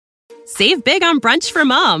Save big on brunch for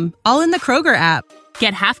mom, all in the Kroger app.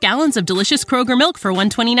 Get half gallons of delicious Kroger milk for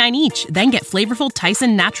 $1.29 each. Then get flavorful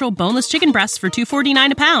Tyson natural boneless chicken breasts for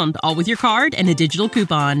 $2.49 a pound, all with your card and a digital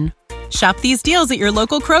coupon. Shop these deals at your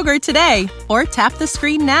local Kroger today, or tap the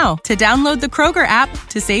screen now to download the Kroger app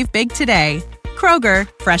to save big today. Kroger,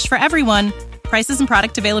 fresh for everyone. Prices and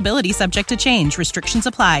product availability subject to change. Restrictions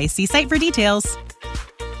apply. See site for details.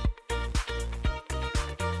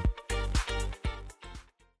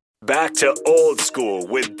 Back to Old School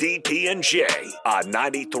with DP and J on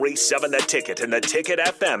 93.7 The Ticket and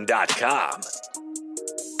theticketfm.com.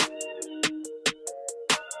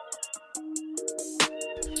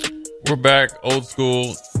 We're back. Old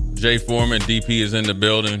School. Jay Foreman, DP is in the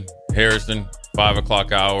building. Harrison, 5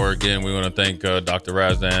 o'clock hour. Again, we want to thank Dr.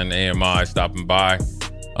 Razdan, AMI, stopping by.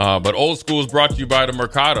 But Old School is brought to you by the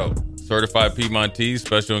Mercado. Certified Piedmontese,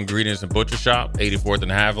 special ingredients and butcher shop, 84th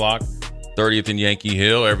and Havelock. 30th and Yankee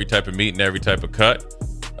Hill, every type of meat and every type of cut.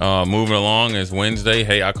 Moving along is Wednesday.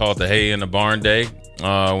 Hey, I call it the hay in the barn day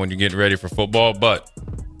when you're getting ready for football. But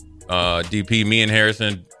DP, me and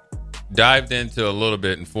Harrison dived into a little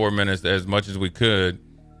bit in 4 minutes, as much as we could,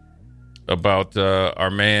 about our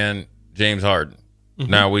man, James Harden. Mm-hmm.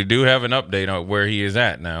 Now, we do have an update on where he is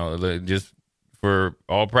at now. Just for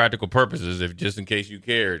all practical purposes, just in case you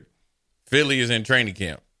cared, Philly is in training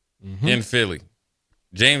camp in Philly.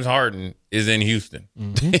 James Harden is in Houston.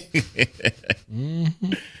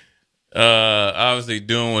 Obviously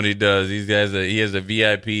doing what he does. He has a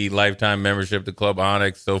VIP lifetime membership to Club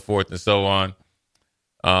Onyx, so forth and so on.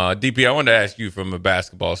 DP, I wanted to ask you from a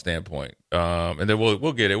basketball standpoint, and then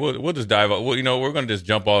we'll get it. We'll just dive. We're going to just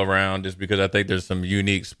jump all around, just because I think there's some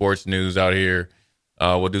unique sports news out here.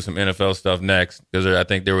 We'll do some NFL stuff next, because I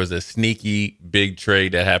think there was a sneaky big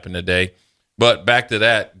trade that happened today. But back to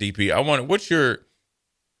that, DP,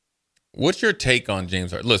 what's your take on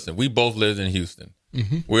James Harden? Listen, we both lived in Houston.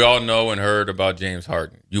 Mm-hmm. We all know and heard about James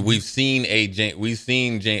Harden. We've seen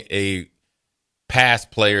a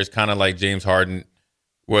past players kind of like James Harden,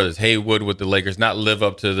 whether it's Haywood with the Lakers, not live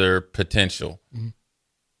up to their potential. Mm-hmm.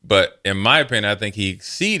 But in my opinion, I think he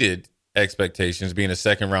exceeded expectations, being a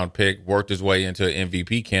second-round pick, worked his way into an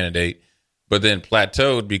MVP candidate, but then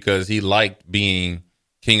plateaued because he liked being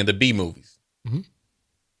king of the B movies. Mm-hmm.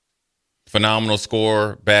 Phenomenal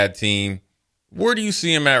score, bad team. Where do you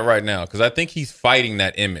see him at right now? Because I think he's fighting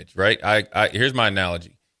that image, right? Here's my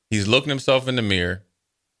analogy. He's looking himself in the mirror,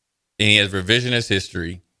 and he has revisionist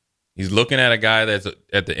history. He's looking at a guy that's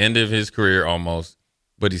at the end of his career almost,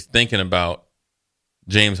 but he's thinking about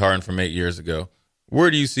James Harden from 8 years ago.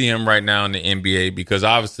 Where do you see him right now in the NBA? Because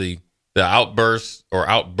obviously the outburst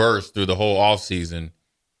through the whole offseason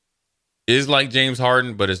is like James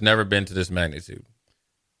Harden, but it's never been to this magnitude.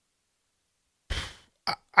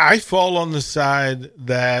 I fall on the side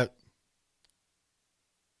that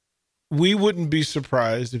we wouldn't be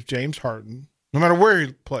surprised if James Harden, no matter where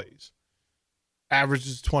he plays,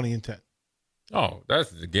 averages 20 and 10. Oh,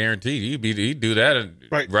 that's a guarantee. He'd do that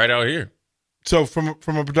right out here. So from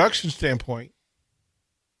a production standpoint,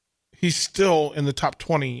 he's still in the top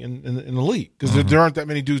 20 in the league, because there aren't that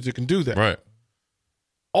many dudes that can do that. Right.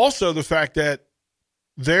 Also, the fact that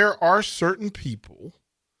there are certain people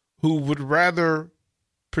who would rather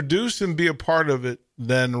produce and be a part of it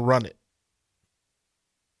than run it.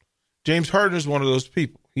 James Harden is one of those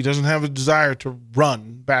people. He doesn't have a desire to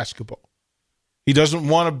run basketball. He doesn't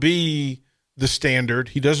want to be the standard.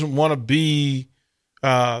 He doesn't want to be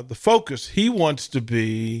the focus. He wants to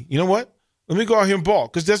be, you know what? Let me go out here and ball,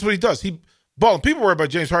 because that's what he does. He ball. And people worry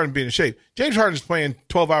about James Harden being in shape. James Harden is playing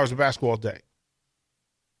 12 hours of basketball a day.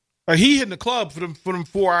 He hit in the club for them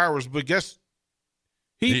 4 hours, but guess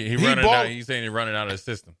he running out. He's saying he's running out of the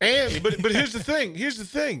system. And but here's the thing.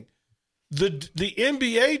 The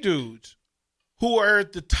NBA dudes who are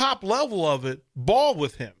at the top level of it ball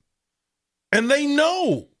with him, and they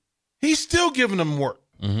know he's still giving them work.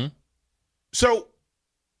 Mm-hmm. So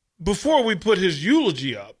before we put his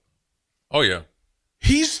eulogy up, oh yeah,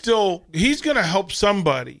 he's going to help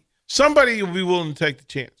somebody. Somebody will be willing to take the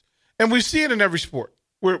chance, and we see it in every sport.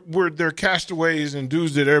 Where they're castaways and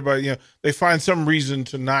dudes that everybody, they find some reason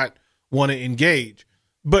to not want to engage.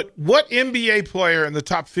 But what NBA player in the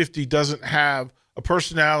top 50 doesn't have a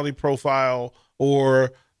personality profile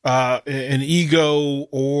or an ego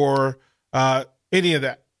or any of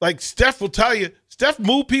that? Like Steph will tell you, Steph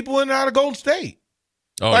moved people in and out of Golden State.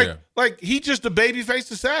 Oh, yeah. Like he's just a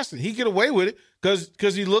baby-faced assassin. He get away with it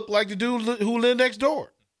because he looked like the dude who lived next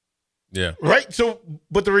door. Yeah. Right? So,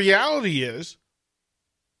 but the reality is,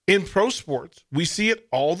 in pro sports, we see it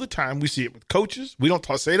all the time. We see it with coaches. We don't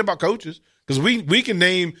say it about coaches because we can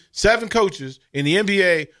name 7 coaches in the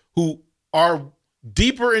NBA who are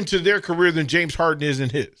deeper into their career than James Harden is in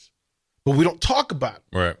his. But we don't talk about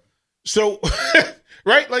it. Right. So,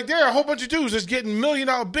 right? Like, there are a whole bunch of dudes that's getting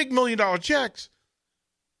big $1 million checks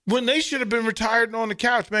when they should have been retired on the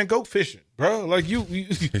couch. Man, go fishing, bro. Like, you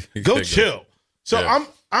go chill. So yeah.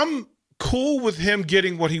 I'm cool with him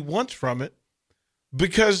getting what he wants from it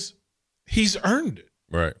because he's earned it.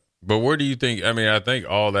 Right. But where do you think, I mean, I think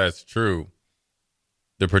all that's true.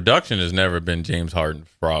 The production has never been James Harden's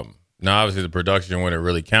problem. Now, obviously, the production, when it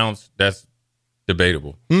really counts, that's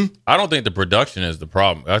debatable. I don't think the production is the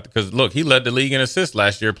problem. Because, look, he led the league in assists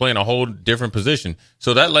last year playing a whole different position.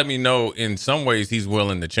 So that let me know in some ways he's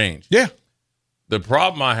willing to change. Yeah. The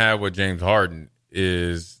problem I have with James Harden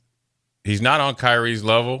is he's not on Kyrie's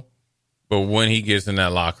level, but when he gets in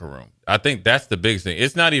that locker room, I think that's the biggest thing.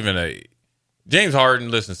 It's not even a James Harden.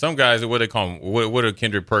 Listen, some guys, what they call him, what do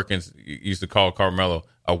Kendrick Perkins used to call Carmelo,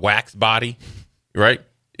 a wax body, right?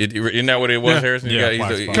 Isn't that what it was, Harrison? Yeah,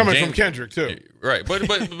 coming from Kendrick too, right? But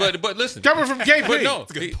listen, coming from KP. But no,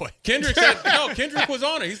 Kendrick said no. Kendrick was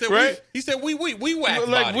on it. He said right. We wax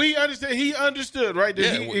like body. We understand. He understood, right?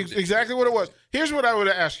 Exactly what it was. Here's what I would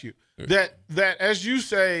ask you: that as you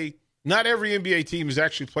say, not every NBA team is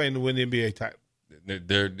actually playing to win the NBA title.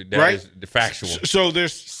 That right? is factual. So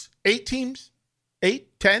there's 8 teams,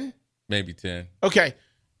 8, 10, maybe 10. Okay.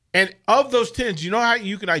 And of those 10s, you know how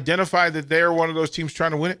you can identify that they're one of those teams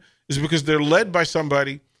trying to win it? Is because they're led by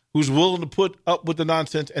somebody who's willing to put up with the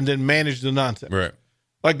nonsense and then manage the nonsense. Right.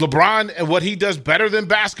 Like LeBron, and what he does better than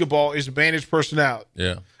basketball is manage personality.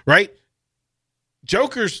 Yeah. Right?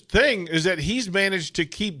 Joker's thing is that he's managed to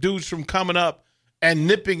keep dudes from coming up and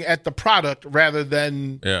nipping at the product rather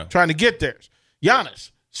than trying to get theirs.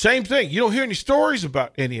 Giannis, same thing. You don't hear any stories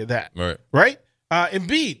about any of that. Right?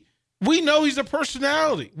 Embiid. We know he's a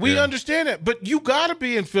personality. We understand that, but you got to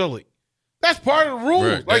be in Philly. That's part of the rule.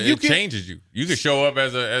 Right. Like it changes you. You can show up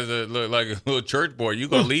as a like a little church boy. You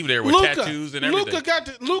gonna leave there with tattoos and everything.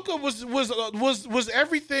 Luka was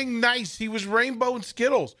everything nice. He was rainbow and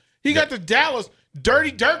Skittles. He got to Dallas. Dirty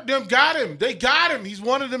Dirk them got him. They got him. He's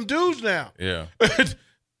one of them dudes now. Yeah.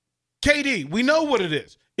 KD, we know what it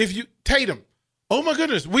is. If you Tatum, oh my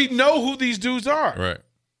goodness, we know who these dudes are. Right.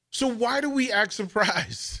 So why do we act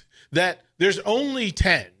surprised that there's only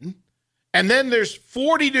 10, and then there's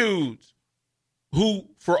 40 dudes who,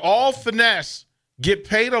 for all finesse, get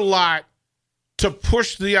paid a lot to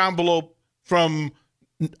push the envelope from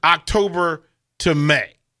October to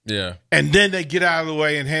May. Yeah. And then they get out of the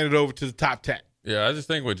way and hand it over to the top 10. Yeah, I just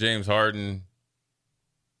think with James Harden,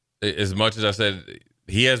 as much as I said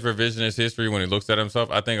he has revisionist history when he looks at himself,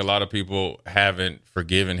 I think a lot of people haven't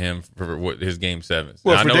forgiven him for what his game sevens.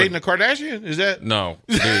 Well, for dating a Kardashian? Is that? No.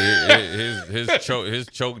 His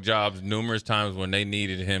choke jobs numerous times when they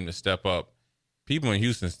needed him to step up. People in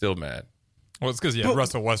Houston still mad. Well, it's because he had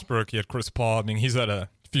Russell Westbrook, he had Chris Paul. I mean, he's had a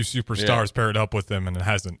few superstars paired up with him, and it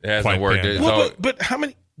hasn't quite worked. But how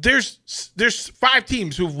many? There's 5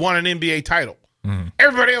 teams who've won an NBA title. Mm-hmm.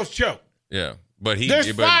 Everybody else choked. Yeah. But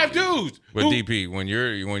there's 5 dudes. But DP, when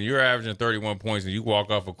you're averaging 31 points and you walk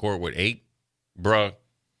off a court with 8, bruh.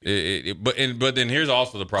 But then here's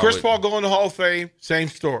also the problem. Chris Paul going to Hall of Fame, same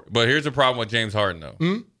story. But here's the problem with James Harden though.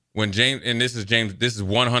 Mm-hmm. When James, and this is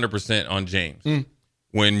 100% on James. Mm.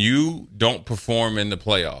 When you don't perform in the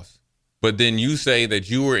playoffs, but then you say that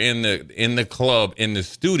you were in the club in the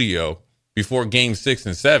studio before Game 6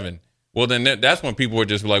 and 7, well then that's when people were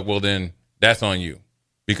just like, well then that's on you.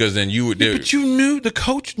 Because then you would. But you knew, the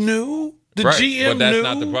coach knew, the GM knew. But that's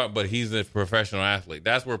not the problem. But he's a professional athlete.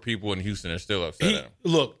 That's where people in Houston are still upset at him.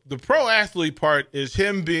 Look, the pro athlete part is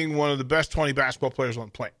him being one of the best 20 basketball players on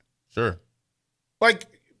the planet. Sure.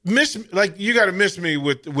 You got to miss me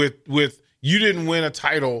with you didn't win a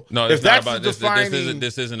title. No, it's not about this.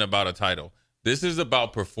 This isn't about a title. This is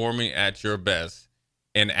about performing at your best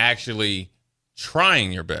and actually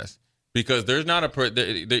trying your best. Because there's not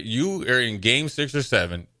you are in Game 6 or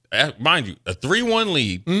 7, mind you, a 3-1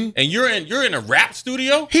 lead, and you're in a rap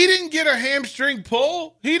studio. He didn't get a hamstring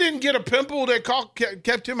pull. He didn't get a pimple that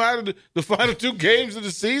kept him out of the final 2 games of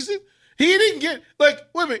the season. He didn't get wait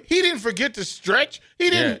a minute. He didn't forget to stretch. He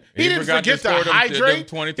didn't forget to hydrate. He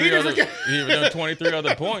done 23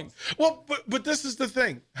 other points. Well, but this is the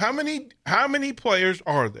thing. How many players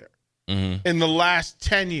are there in the last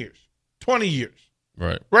 10 years, 20 years?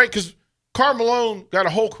 Right. Because Karl Malone got a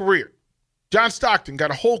whole career. John Stockton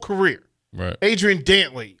got a whole career. Right. Adrian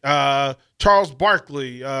Dantley, Charles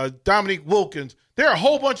Barkley, Dominique Wilkins. There are a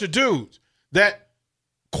whole bunch of dudes that,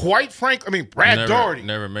 quite frankly, Brad Daugherty.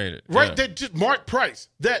 Never made it. Right. Yeah. That just Mark Price.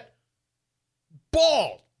 That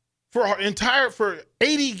balled for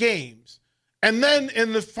 80 games And then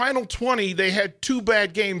in the final 20, they had 2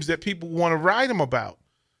 bad games that people want to write them about.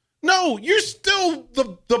 No, you're still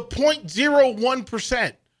the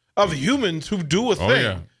 0.01% of humans who do a thing. Oh,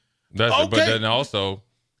 yeah. Okay. But then also,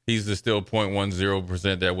 he's the still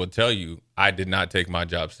 0.10% that will tell you, I did not take my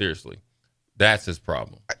job seriously. That's his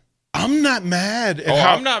problem. I'm not mad at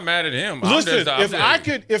I'm not mad at him. Listen,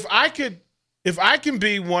 if I can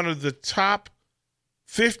be one of the top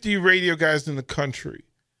 50 radio guys in the country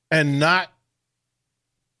and not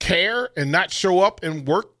care and not show up and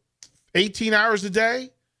work 18 hours a day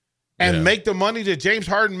and make the money that James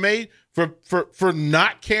Harden made for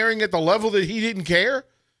not caring at the level that he didn't care,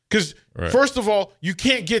 because first of all, you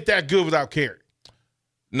can't get that good without caring.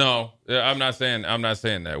 No, I'm not saying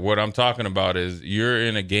that. What I'm talking about is you're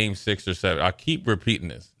in a game 6 or 7. I keep repeating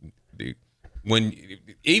this.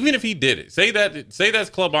 Even if he did it, say that's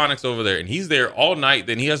Club Onyx over there and he's there all night,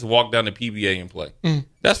 then he has to walk down to PBA and play.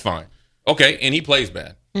 That's fine. Okay, and he plays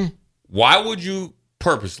bad. Why would you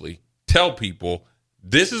purposely tell people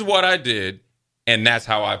this is what I did and that's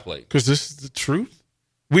how I played? Because this is the truth.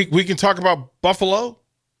 We can talk about Buffalo,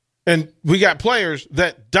 and we got players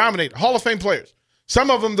that dominate, Hall of Fame players. Some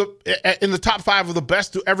of them in the top 5 of the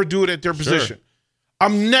best to ever do it at their position.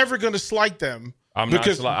 I'm never going to slight them. I'm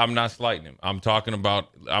not slighting him. I'm talking about.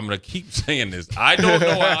 I'm going to keep saying this. I don't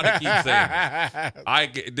know how to keep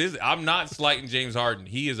saying this. I'm not slighting James Harden.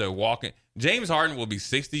 He is a walking. James Harden will be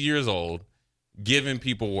 60 years old, giving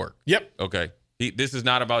people work. Yep. Okay. This is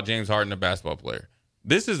not about James Harden, the basketball player.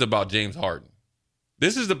 This is about James Harden.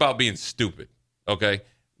 This is about being stupid. Okay.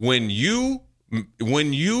 When you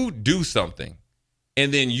do something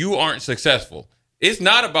and then you aren't successful, it's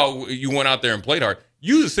not about you went out there and played hard.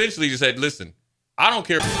 You essentially just said, listen, I don't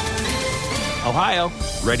care. Ohio,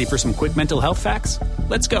 ready for some quick mental health facts?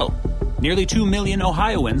 Let's go. Nearly 2 million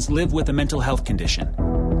Ohioans live with a mental health condition.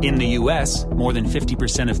 In the U.S., more than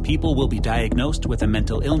 50% of people will be diagnosed with a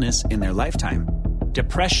mental illness in their lifetime.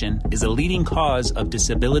 Depression is a leading cause of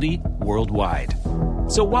disability worldwide.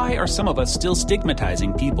 So why are some of us still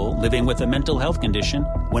stigmatizing people living with a mental health condition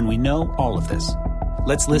when we know all of this?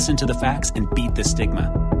 Let's listen to the facts and beat the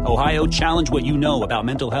stigma. Ohio, challenge what you know about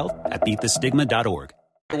mental health at beatthestigma.org.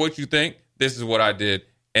 What you think, this is what I did.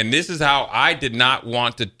 And this is how I did not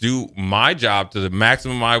want to do my job to the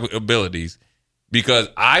maximum of my abilities, because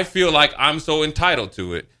I feel like I'm so entitled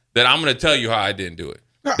to it that I'm going to tell you how I didn't do it.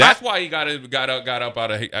 No, that's why he got sent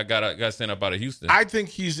up out of Houston. I think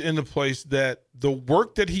he's in the place that the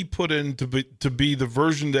work that he put in to be the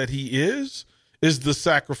version that he is the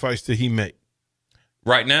sacrifice that he made.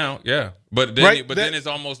 Right now, yeah, but then it's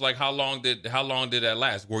almost like how long did that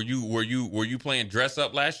last? Were you playing dress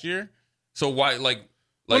up last year? So why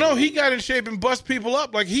well, no, he got in shape and bust people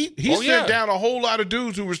up. Like he sent down a whole lot of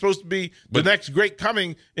dudes who were supposed to be the next great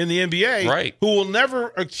coming in the NBA, right? Who will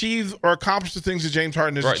never achieve or accomplish the things that James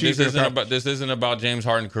Harden has achieved. This isn't about James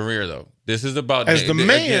Harden's career, though. This is about the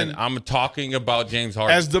man. Again, I'm talking about James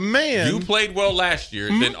Harden as the man. You played well last year,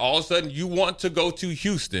 then all of a sudden you want to go to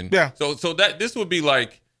Houston. Yeah. So that this would be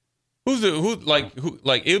like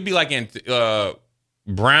it would be like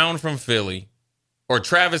Brown from Philly or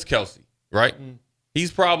Travis Kelce, right? He's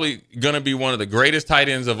probably going to be one of the greatest tight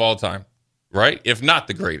ends of all time, right? If not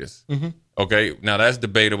the greatest. Okay, now that's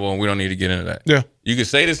debatable, and we don't need to get into that. Yeah, you could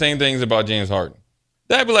say the same things about James Harden.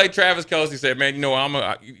 That'd be like Travis Kelce said, man, you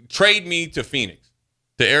know, trade me to Phoenix,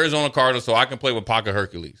 to Arizona Cardinals, so I can play with Paca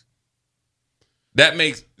Hercules. That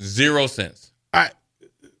makes zero sense.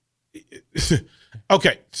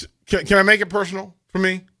 Okay, can I make it personal for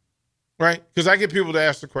me? Right? Because I get people to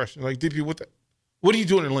ask the question, like, DP, what are you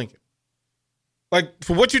doing in Lincoln? Like,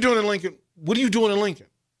 for what you're doing in Lincoln, what are you doing in Lincoln?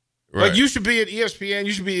 Right. Like, you should be at ESPN,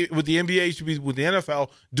 you should be with the NBA, you should be with the NFL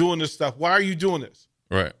doing this stuff. Why are you doing this?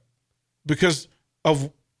 Right. Because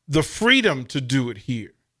of the freedom to do it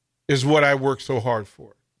here is what I work so hard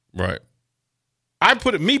for. Right. I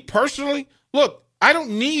put it, me personally, look, I don't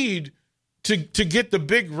need to get the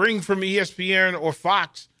big ring from ESPN or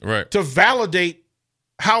Fox to validate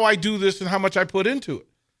how I do this and how much I put into it.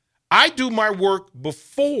 I do my work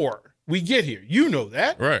before we get here. You know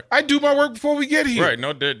that. Right. I do my work before we get here. Right.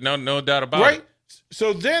 No doubt about it. Right.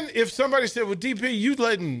 So then if somebody said, well,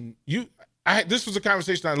 DP, this was a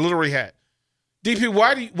conversation I literally had. DP,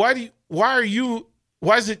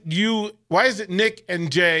 why is it Nick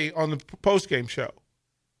and Jay on the postgame show?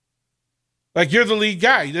 Like, you're the lead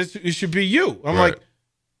guy. It should be you. I'm like,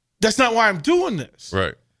 that's not why I'm doing this.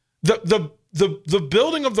 Right. The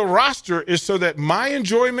building of the roster is so that my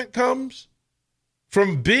enjoyment comes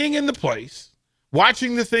from being in the place,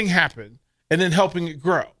 watching the thing happen, and then helping it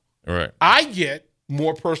grow. Right. I get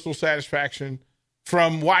more personal satisfaction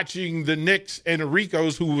from watching the Knicks and the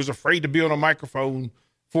Ricos, who was afraid to be on a microphone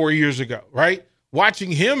 4 years ago, right?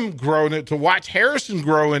 Watching him grow in it, to watch Harrison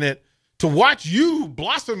grow in it, to watch you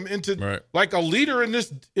blossom into like a leader in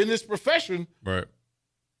this profession, right?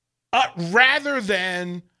 Rather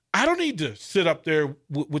than, I don't need to sit up there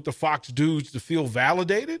with the Fox dudes to feel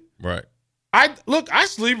validated. Right. I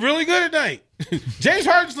sleep really good at night. James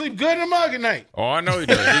Harden sleep good in the mug at night. Oh, I know he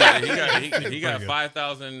does. He got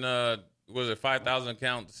 5,000. Was it 5,000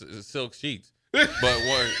 count silk sheets? But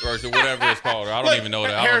whatever it's called. I don't even know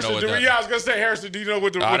that. I don't know what that. Yeah, I was gonna say, Harrison, do you know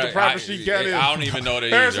what the proper sheet count is? I don't even know that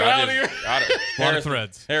Harrison, either. A lot of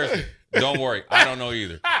threads. Harrison, don't worry. I don't know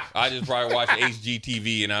either. I just probably watch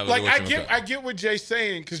HGTV and I was like, I get what Jay's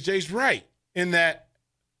saying, because Jay's right in that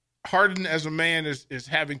Harden as a man is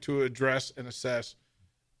having to address and assess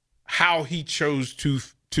how he chose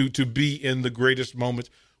to be in the greatest moments,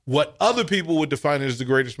 what other people would define as the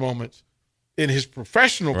greatest moments in his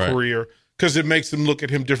professional career, because it makes them look at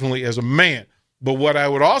him differently as a man. But what I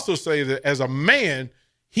would also say that as a man,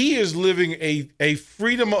 he is living a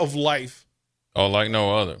freedom of life. Oh, like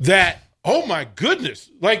no other. That, oh my goodness,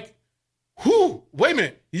 like, wait a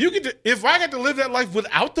minute, if I got to live that life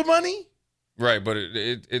without the money. Right, but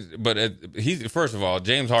he's, first of all,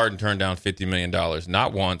 James Harden turned down $50 million,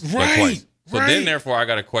 not once, but twice. So then, therefore, I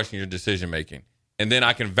got to question your decision making, and then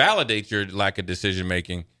I can validate your lack of decision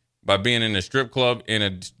making by being in a strip club, in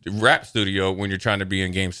a rap studio when you're trying to be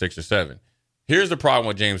in Game 6 or 7. Here's the problem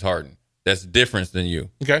with James Harden that's different than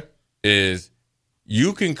you. Okay, is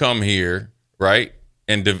you can come here, right,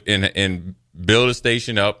 and build a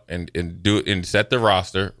station up and do it and set the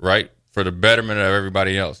roster, right, for the betterment of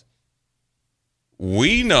everybody else.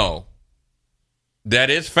 We know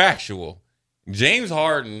that it's factual. James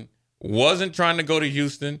Harden wasn't trying to go to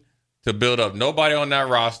Houston to build up nobody on that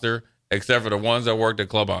roster except for the ones that worked at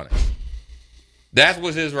Club Honest. That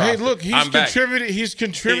was his roster. Hey, look, he's contributing. He's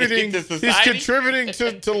contributing. He's contributing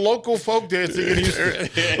to local folk dancing in Houston.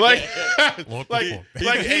 He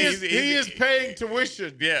is paying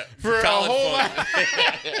tuition. Yeah, for a whole lot.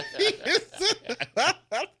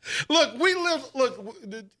 Look, we live. Look,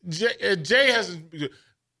 Jay hasn't.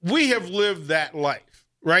 We have lived that life,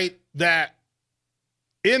 right? That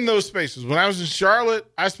in those spaces. When I was in Charlotte,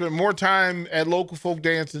 I spent more time at local folk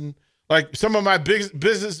dancing. Like, some of my biggest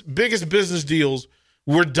business deals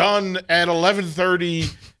were done at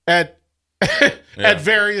 11:30 at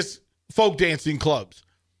various folk dancing clubs.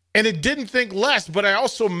 And it didn't think less, but I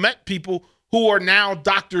also met people who are now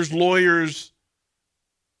doctors, lawyers,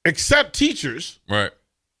 except teachers. Right.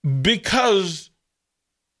 Because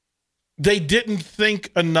they didn't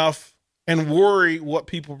think enough and worry what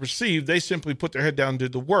people perceive. They simply put their head down and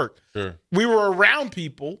did the work. Sure. We were around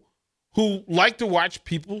people who like to watch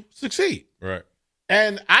people succeed. Right.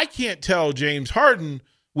 And I can't tell James Harden,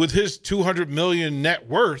 with his $200 million net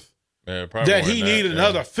worth, that he needed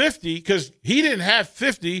another 50, because he didn't have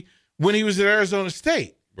 50 when he was at Arizona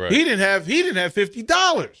State. Right. He didn't have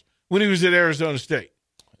 $50 when he was at Arizona State.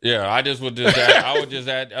 Yeah, I would just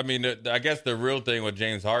add, I mean, I guess the real thing with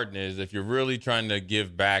James Harden is, if you're really trying to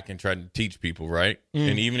give back and trying to teach people, right?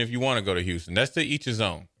 And even if you want to go to Houston, that's to each his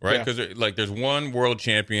own, right? Because there's one world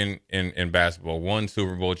champion in basketball, one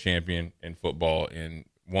Super Bowl champion in football, and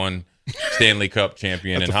one Stanley Cup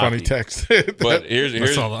champion in hockey. That's a funny text. But here's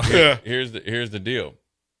the deal.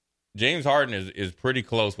 James Harden is pretty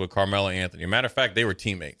close with Carmelo Anthony. Matter of fact, they were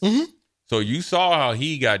teammates. Mm-hmm. So you saw how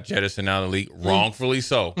he got jettisoned out of the league, wrongfully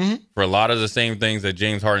so, for a lot of the same things that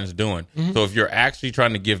James Harden's doing. Mm-hmm. So if you're actually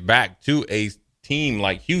trying to give back to a team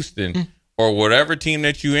like Houston or whatever team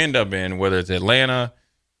that you end up in, whether it's Atlanta,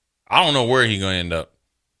 I don't know where he's going to end up,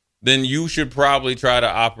 then you should probably try to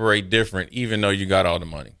operate different, even though you got all the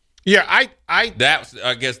money. Yeah, I guess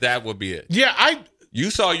that would be it. Yeah,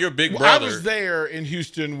 you saw your big brother. I was there in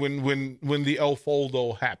Houston when the El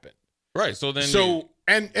Foldo happened. Right. So then.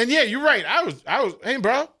 And yeah, you're right. I was. Hey,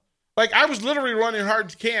 bro, like, I was literally running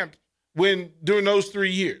Harden's camp during those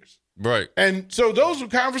 3 years. Right. And so those were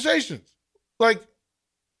conversations. Like,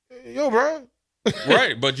 yo, bro.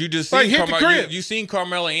 Right, but you just seen you seen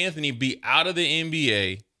Carmelo Anthony be out of the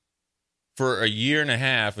NBA for a year and a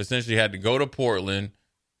half. Essentially, had to go to Portland,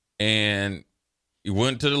 and he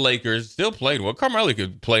went to the Lakers. Still played well. Carmelo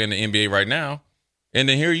could play in the NBA right now. And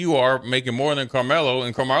then here you are making more than Carmelo.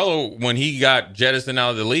 And Carmelo, when he got jettisoned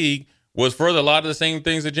out of the league, was for a lot of the same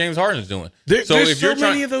things that James Harden's doing. There's so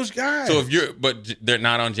many of those guys. So but they're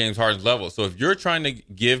not on James Harden's level. So if you're trying to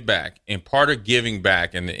give back, and part of giving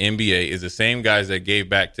back in the NBA is the same guys that gave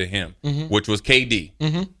back to him, which was KD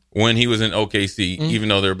when he was in OKC, even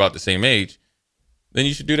though they're about the same age. Then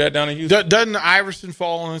you should do that down in Houston. Doesn't Iverson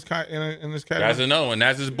fall in this category? That's another one.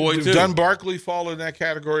 That's his boy, too. Doesn't Barkley fall in that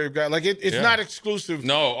category of guy? Like, it's not exclusive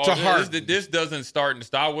to Harden. This doesn't start and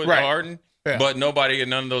stop with Right. Harden, but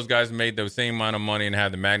none of those guys made the same amount of money and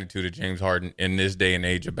have the magnitude of James Harden in this day and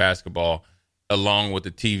age of basketball, along with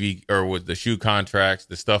the TV or with the shoe contracts,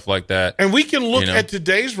 the stuff like that. And we can look at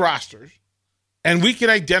today's rosters, and we can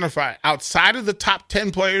identify, outside of the top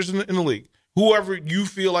 10 players in the league, whoever you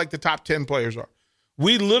feel like the top 10 players are.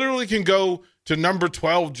 We literally can go to number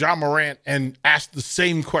 12, Ja Morant, and ask the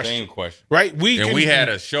same question. Right? We had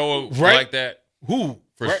a show like that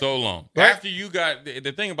for so long. Right? After you got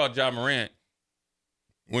the thing about Ja Morant,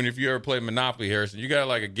 if you ever played Monopoly, Harrison, you got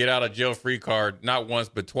like a get out of jail free card, not once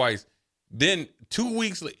but twice. Then 2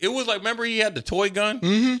 weeks, it was like, remember he had the toy gun?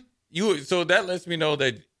 Mm-hmm. So that lets me know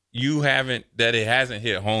that it hasn't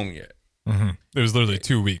hit home yet. Mm-hmm. It was literally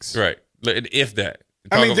 2 weeks. Right. If that.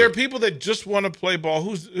 There are people that just want to play ball.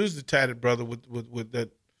 Who's the tatted brother with that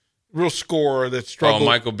real scorer that struggled? Oh,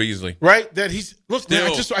 Michael Beasley. Right? That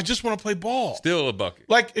I just want to play ball. Still a bucket.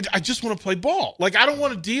 I just want to play ball. Like, I don't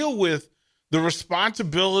want to deal with the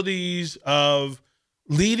responsibilities of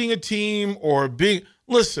leading a team or being.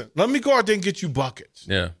 Listen, let me go out there and get you buckets.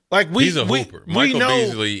 Yeah. He's a hooper. Michael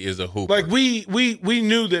Beasley is a hooper. Like, we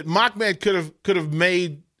knew that Mockman could have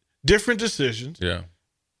made different decisions. Yeah.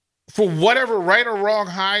 For whatever, right or wrong,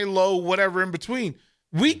 high, low, whatever in between.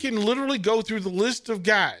 We can literally go through the list of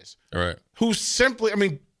guys who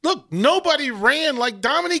simply, look, nobody ran. Like,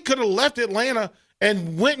 Dominique could have left Atlanta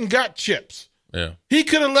and went and got chips. Yeah. He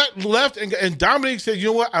could have left, and Dominique said, you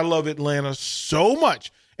know what? I love Atlanta so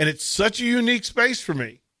much, and it's such a unique space for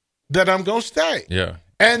me that I'm going to stay. Yeah.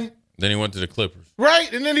 And then he went to the Clippers.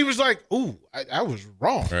 Right. And then he was like, ooh, I was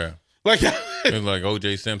wrong. Yeah. Like, it was like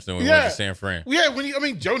O.J. Simpson when he went to San Fran. Yeah,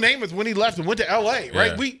 Joe Namath when he left and went to L.A.,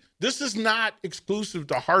 right? Yeah. This is not exclusive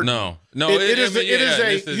to Harden. No, it is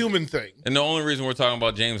a human thing. And the only reason we're talking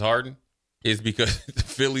about James Harden is because the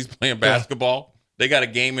Phillies playing basketball. They got a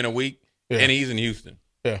game in a week, and he's in Houston.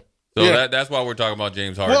 Yeah. So that's why we're talking about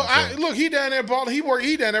James Harden. Well, look, he down there balling.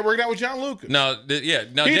 He down there working out with John Lucas. He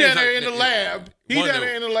down there in the lab. He down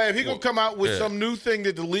there in the lab. He gonna come out with some new thing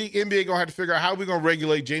that the league NBA gonna have to figure out how we gonna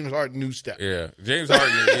regulate James Harden new step. Yeah, James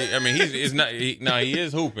Harden. He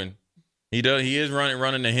is hooping. He is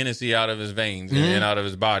running the Hennessy out of his veins and out of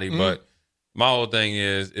his body. Mm-hmm. But my whole thing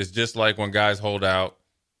is, it's just like when guys hold out,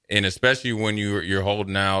 and especially when you're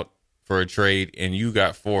holding out for a trade and you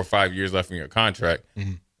got 4 or 5 years left in your contract.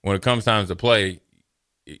 Mm-hmm. When it comes time to play,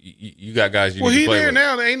 you got guys you need to play with. Well, he there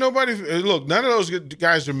now. There ain't nobody. Look, none of those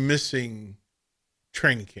guys are missing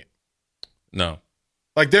training camp. No.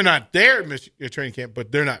 Like, they're not there at training camp,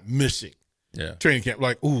 but they're not missing training camp.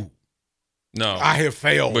 Like, ooh. No. I have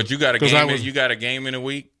failed. But you got a game you got a game in a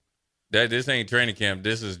week? This ain't training camp.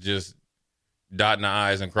 This is just dotting the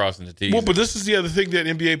I's and crossing the T's. Well, but this is the other thing that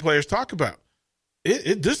NBA players talk about.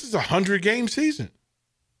 This is a 100-game season.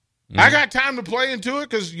 I got time to play into it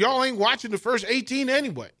because y'all ain't watching the first 18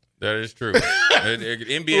 anyway. That is true.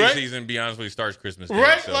 NBA season, be honest with you, starts Christmas Day.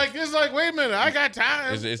 Right? So. Like, it's like, wait a minute, I got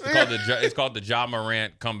time. It's called the Ja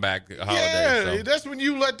Morant comeback holiday. Yeah, so. That's when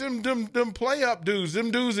you let them play up dudes, them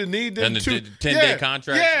dudes that need them. And the 10-day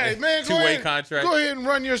contract. Yeah, man, two-way contract. Go ahead and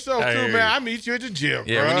run yourself through, man. I'll meet you at the gym.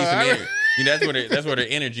 Yeah, bro. we need some energy. That's where the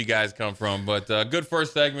energy guys come from. But good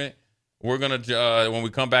first segment. We're going to, when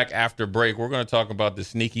we come back after break, we're going to talk about the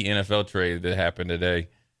sneaky NFL trade that happened today.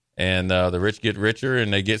 And the rich get richer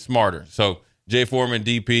and they get smarter. So, Jay Foreman,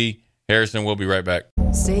 DP, Harrison, we'll be right back.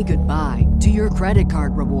 Say goodbye to your credit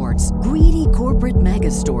card rewards. Greedy corporate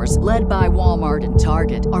mega stores, led by Walmart and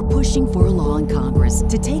Target, are pushing for a law in Congress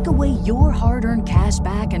to take away your hard-earned cash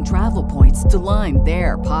back and travel points to line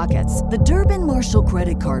their pockets. The Durbin-Marshall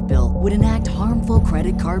credit card bill would enact harmful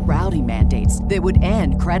credit card routing mandates that would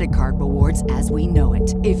end credit card rewards as we know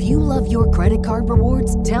it. If you love your credit card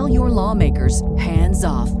rewards, tell your lawmakers, hands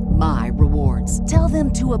off my rewards. Tell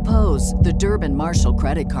them to oppose the Durbin-Marshall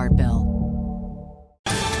credit card bill.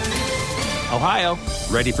 Ohio,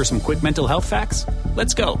 ready for some quick mental health facts?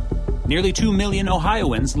 Let's go. Nearly 2 million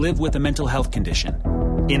Ohioans live with a mental health condition.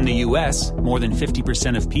 In the U.S., more than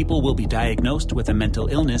 50% of people will be diagnosed with a mental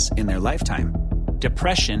illness in their lifetime.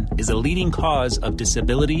 Depression is a leading cause of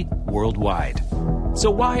disability worldwide.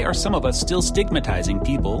 So why are some of us still stigmatizing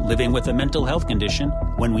people living with a mental health condition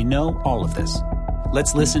when we know all of this?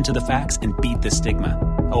 Let's listen to the facts and beat the stigma.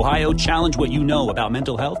 Ohio, challenge what you know about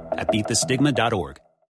mental health at beatthestigma.org.